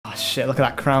shit, look at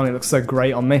that crown. It looks so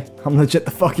great on me. I'm legit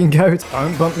the fucking goat.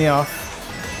 Don't bump me off.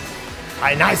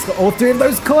 Alright, nice. Got all 3 of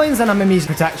those coins and I'm immune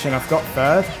protection. I've got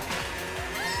 3rd.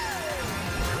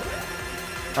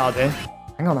 That'll do.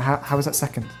 Hang on, how was that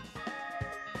 2nd?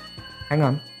 Hang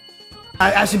on.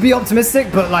 I should be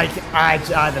optimistic, but like, I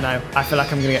don't know. I feel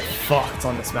like I'm gonna get fucked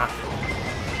on this map.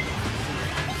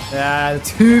 Yeah,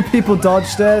 2 people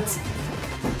dodged it.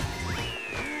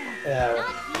 Yeah.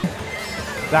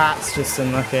 That's just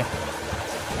unlucky.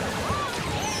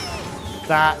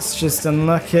 That's just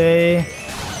unlucky.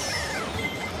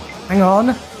 Hang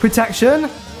on. Protection.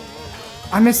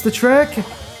 I missed the trick.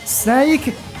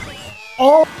 Snake.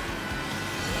 Oh.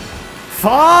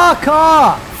 Fuck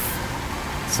off.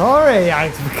 Sorry, I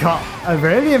got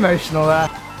really emotional there.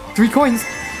 3 coins.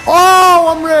 Oh,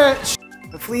 I'm rich.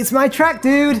 Hopefully it's my track,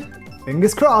 dude.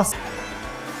 Fingers crossed.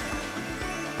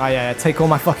 Oh yeah, take all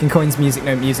my fucking coins. Music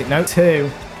note, music note.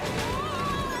 2.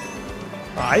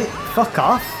 Right, fuck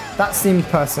off. That seemed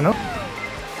personal.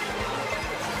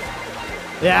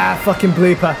 Yeah, fucking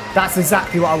blooper. That's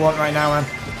exactly what I want right now, man.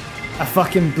 A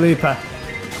fucking blooper.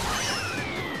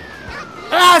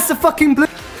 Ah, it's a fucking blooper.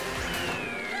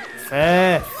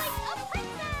 5th.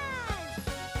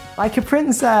 Like a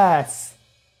princess.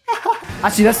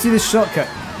 Actually, let's do this shortcut.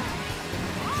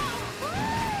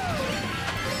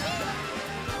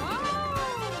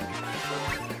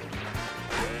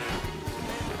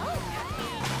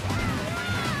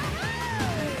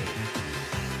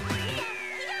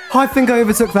 I think I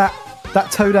overtook that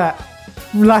Toadette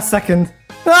last second.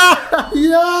 Ah,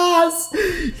 yes!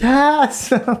 Yes!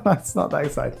 That's not that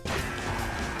exciting.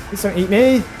 Please don't eat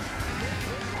me.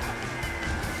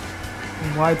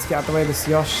 Wide to get out of the way of this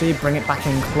Yoshi. Bring it back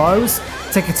in close.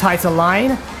 Take a tighter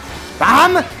line.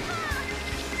 Bam!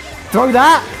 Throw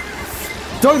that.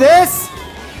 Throw this.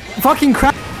 Fucking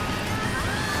crap.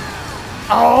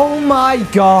 Oh my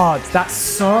god. That's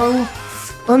so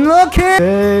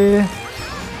unlucky.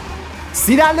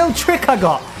 See that little trick I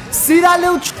got? See that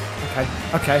little trick?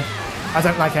 Okay. I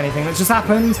don't like anything that just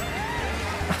happened.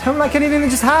 I don't like anything that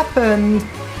just happened.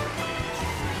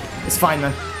 It's fine,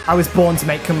 man. I was born to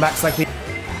make comebacks like these.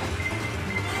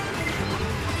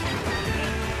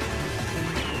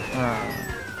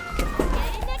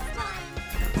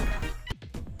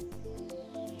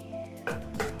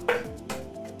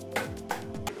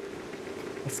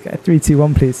 Let's get a 3, 2,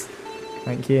 1, please.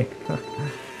 Thank you.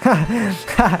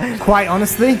 Quite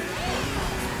honestly,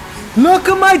 look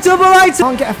at my double item. I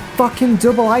can't get a fucking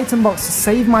double item box to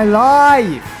save my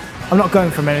life. I'm not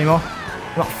going for him anymore.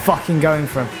 I'm not fucking going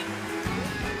for him.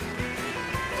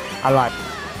 I like.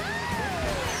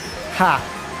 Ha.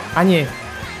 And you.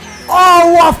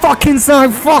 Oh, what fucking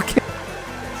so fucking.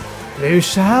 Blue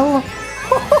shell?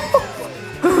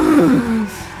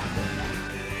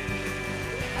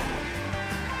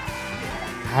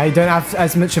 I don't have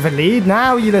as much of a lead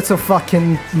now, you little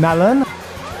fucking melon.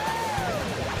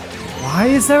 Why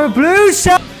is there a blue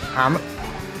shell?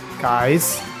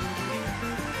 Guys.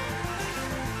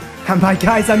 And by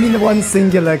guys, I mean the one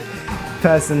singular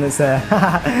person that's there.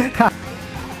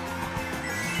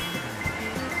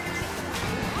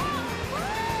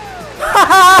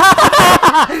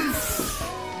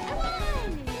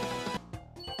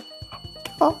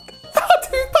 Oh,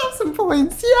 2,000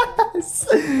 points, yes!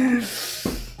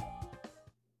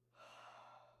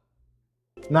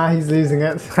 Nah, he's losing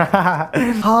it.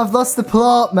 Oh, I've lost the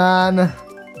plot, man.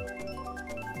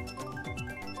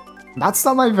 That's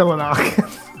not my villain arc.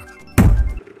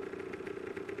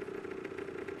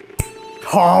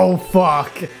 Oh,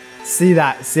 fuck. See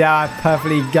that? See how I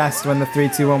perfectly guessed when the 3,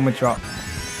 2, 1 would drop.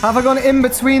 Have I gone in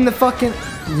between the fucking...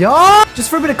 Yeah! Just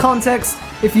for a bit of context,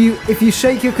 if you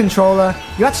shake your controller,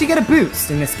 you actually get a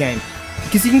boost in this game.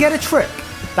 Because you can get a trick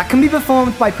that can be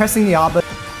performed by pressing the R button.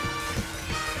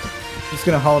 Just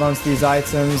gonna hold on to these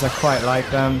items. I quite like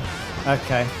them.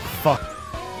 Okay. Fuck.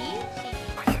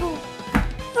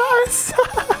 Yes!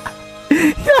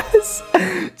 Yes!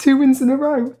 2 wins in a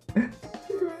row. 2 wins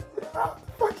in a row.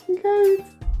 Fucking good.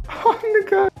 Oh my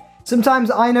god.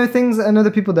 Sometimes I know things and other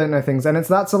people don't know things, and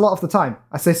that's a lot of the time.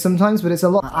 I say sometimes, but it's a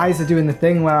lot. My eyes are doing the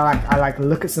thing where I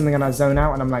look at something and I zone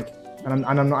out, and I'm like, and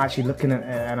I'm not actually looking at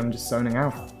it, and I'm just zoning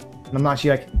out. And I'm not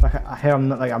actually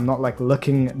I'm not like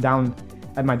looking down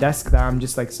at my desk there. I'm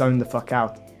just like zoned the fuck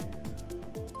out.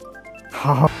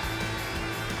 Oh.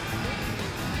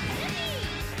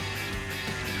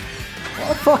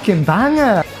 What a fucking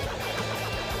banger!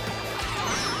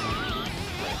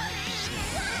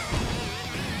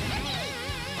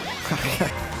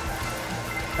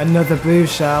 Another blue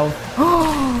shell.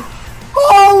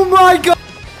 Oh my god!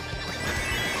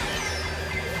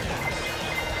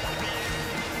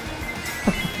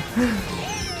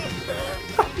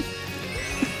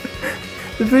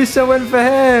 The blue shell went for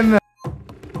him.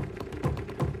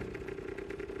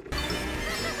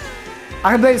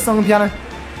 I can play this song on piano.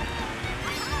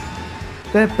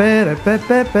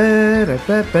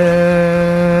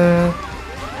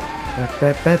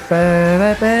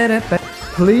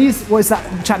 Please, what is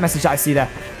that chat message that I see there?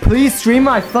 Please,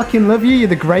 streamer, I fucking love you. You're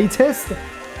the greatest.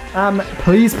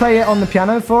 Please play it on the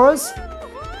piano for us.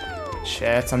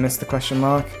 Shit, I missed the question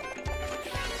mark.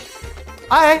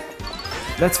 Aye.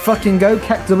 Let's fucking go,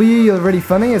 Keck W. You're really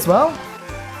funny as well.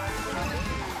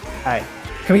 Hey,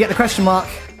 can we get the question mark?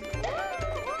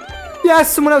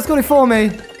 Yes, someone else got it for me.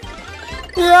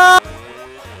 Yeah.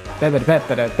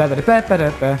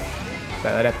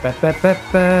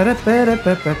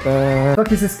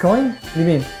 Fuck is this coin? What do you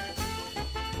mean?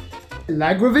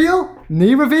 Leg reveal?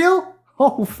 Knee reveal?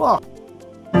 Oh fuck.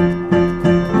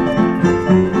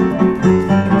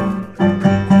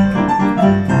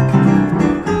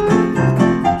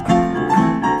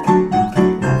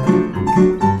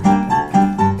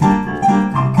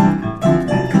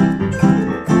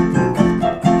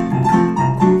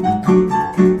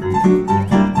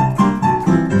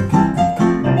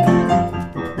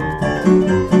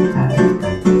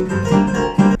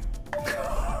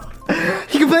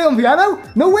 Piano?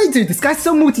 No way, dude. This guy's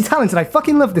so multi-talented. I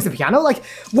fucking love this piano. Like,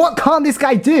 what can't this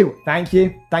guy do? Thank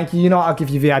you. Thank you. You know what? I'll give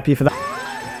you VIP for that.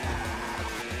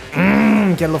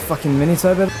 Get a little fucking mini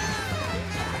turbo.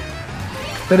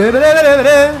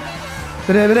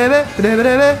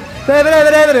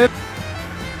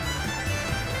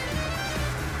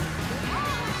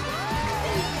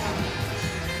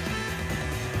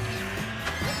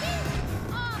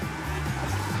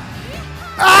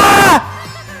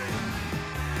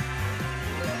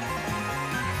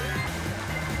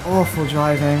 Awful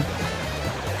driving.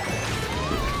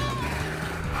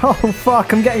 Oh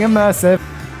fuck, I'm getting immersive.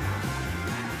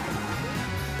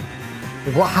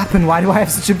 What happened? Why do I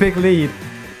have such a big lead?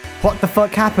 What the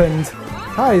fuck happened?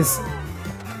 Guys.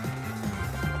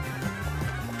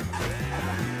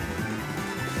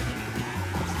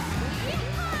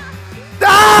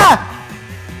 Ah!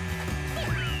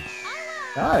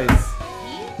 Guys.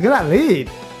 Look at that lead.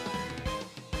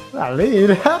 Look at that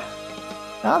lead.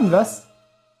 I'm the best.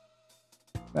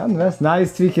 I'm the best. Now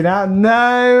he's tweaking out.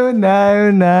 No,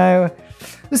 no, no.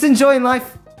 Just enjoying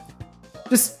life.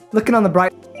 Just looking on the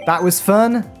bright. That was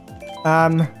fun.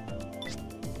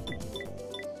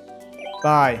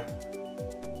 Bye.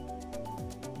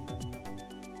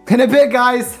 In a bit,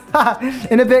 guys.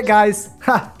 In a bit, guys.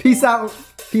 Peace out.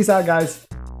 Peace out, guys.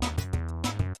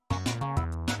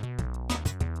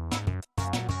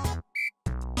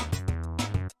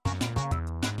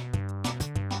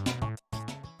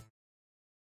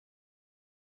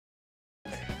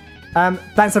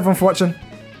 Thanks everyone for watching.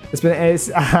 It's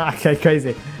okay,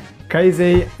 crazy.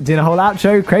 Crazy. Doing a whole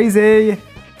outro. Crazy.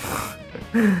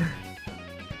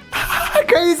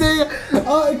 Crazy.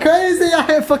 Oh, crazy. I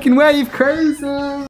hit a fucking wave. Crazy.